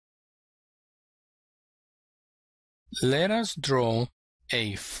Let us draw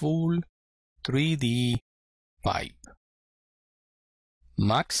a full 3D pipe.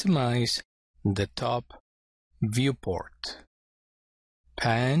 Maximize the top viewport.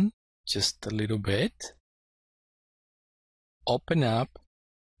 Pan just a little bit. Open up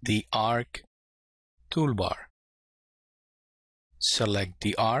the arc toolbar. Select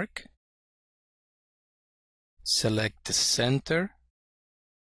the arc. Select the center.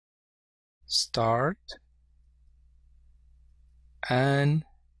 Start and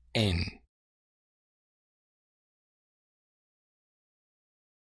end.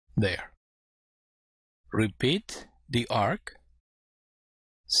 There. Repeat the arc.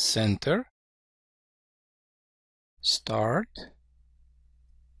 Center. Start.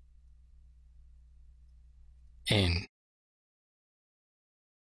 End.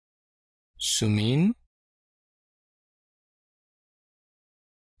 Zoom in.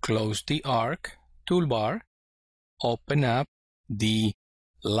 Close the arc toolbar. Open up the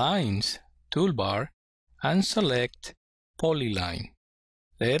lines toolbar and select polyline.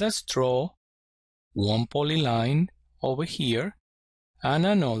 Let us draw one polyline over here and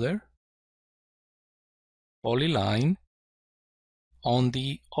another polyline on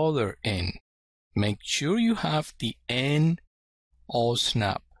the other end. Make sure you have the end all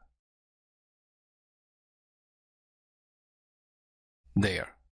snap.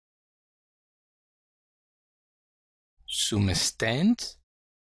 There. Zoom extend.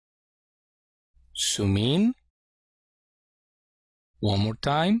 Zoom in. One more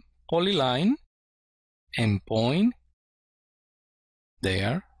time. Polyline. Endpoint.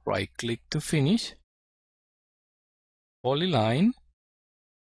 There. Right click to finish. Polyline.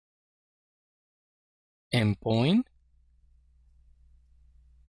 Endpoint.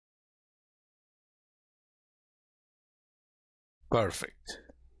 Perfect.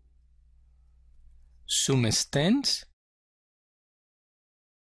 Zoom extends.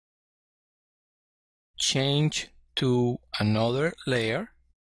 Change to another layer.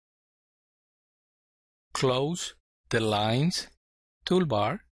 Close the lines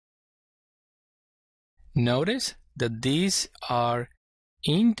toolbar. Notice that these are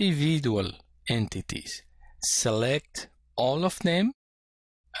individual entities. Select all of them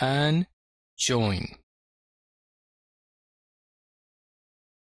and join.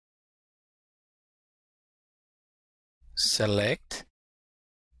 Select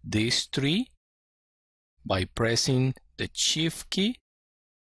these three by pressing the Shift key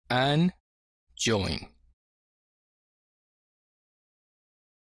and join.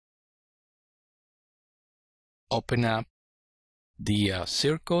 Open up the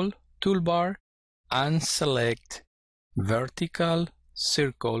circle toolbar and select vertical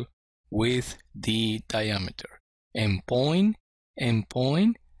circle with the diameter. Endpoint,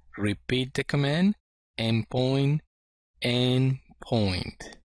 endpoint, repeat the command, endpoint,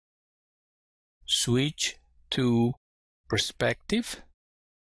 endpoint. Switch to perspective.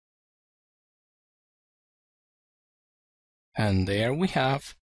 And there we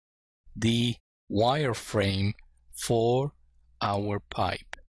have the wireframe for our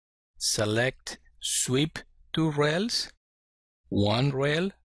pipe. Select sweep to rails, one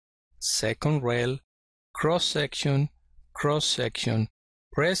rail, second rail, cross section,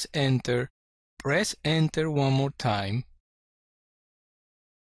 press enter one more time,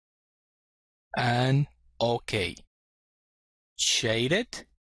 and OK. Shade it.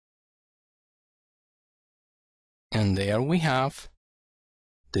 And there we have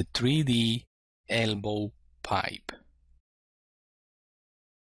the 3D elbow pipe.